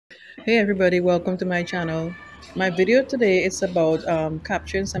Hey everybody, welcome to my channel. My video today is about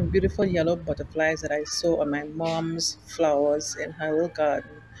capturing some beautiful yellow butterflies that I saw on my mom's flowers in her little garden.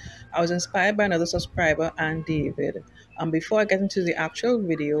 I was inspired by another subscriber, and David. Before I get into the actual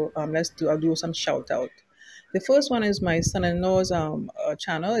video, I'll do some shout out. The first one is my son-in-law's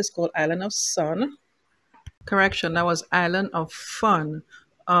channel. It's called Island of Sun. Correction, that was Island of Fun.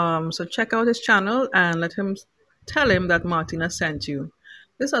 So check out his channel and let him tell him that Martina sent you.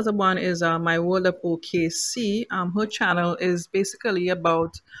 This other one is My World of OKC. Her channel is basically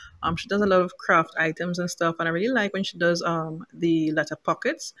about she does a lot of craft items and stuff, and I really like when she does the letter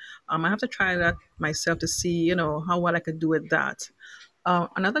pockets. I have to try that myself to see how well I could do with that.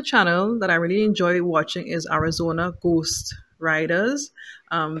 Another channel that I really enjoy watching is Arizona Ghostriders.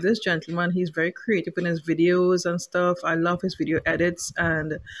 This gentleman, he's very creative in his videos and stuff. I love his video edits,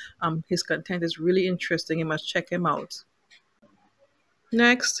 and his content is really interesting. You must check him out.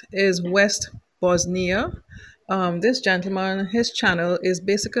 Next is West Bosnia. This gentleman, his channel is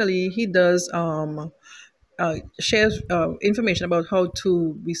basically he does shares information about how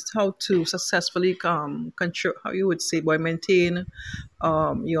to successfully control, how you would say, boy, maintain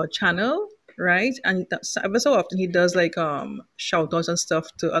your channel, right? And every so often he does like shout outs and stuff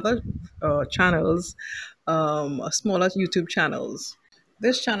to other channels, smaller YouTube channels.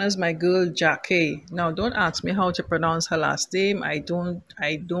 This channel is my girl Jjackeee. Now, don't ask me how to pronounce her last name. I don't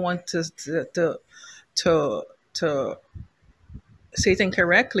want to to say it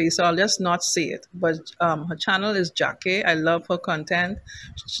incorrectly, so I'll just not say it. But her channel is Jjackeee. I love her content.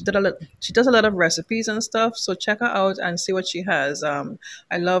 She does a lot of recipes and stuff. So check her out and see what she has.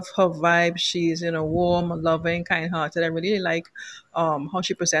 I love her vibe. She's warm, loving, kind-hearted. I really like how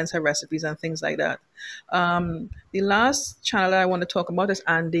she presents her recipes and things like that. The last channel that I want to talk about is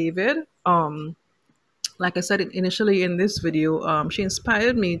Ann David. Like I said initially in this video, she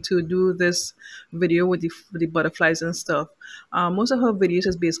inspired me to do this video with the butterflies and stuff. Most of her videos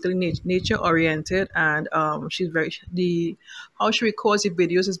is basically nature oriented, and she's very the how she records the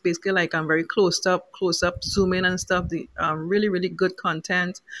videos is basically like very close up, zoom in and stuff. The really good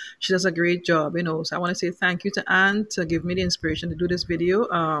content. She does a great job, So I want to say thank you to Anne to give me the inspiration to do this video.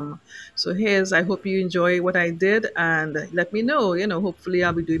 So here's, I hope you enjoy what I did, and let me know. Hopefully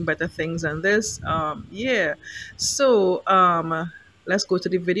I'll be doing better things than this. Yeah. So let's go to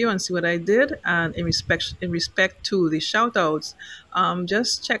the video and see what I did. And in respect to the shout outs,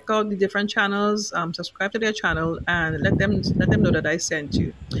 just check out the different channels, subscribe to their channel, and let them know that I sent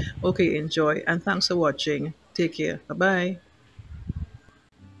you. Okay, enjoy, and thanks for watching. Take care. Bye bye.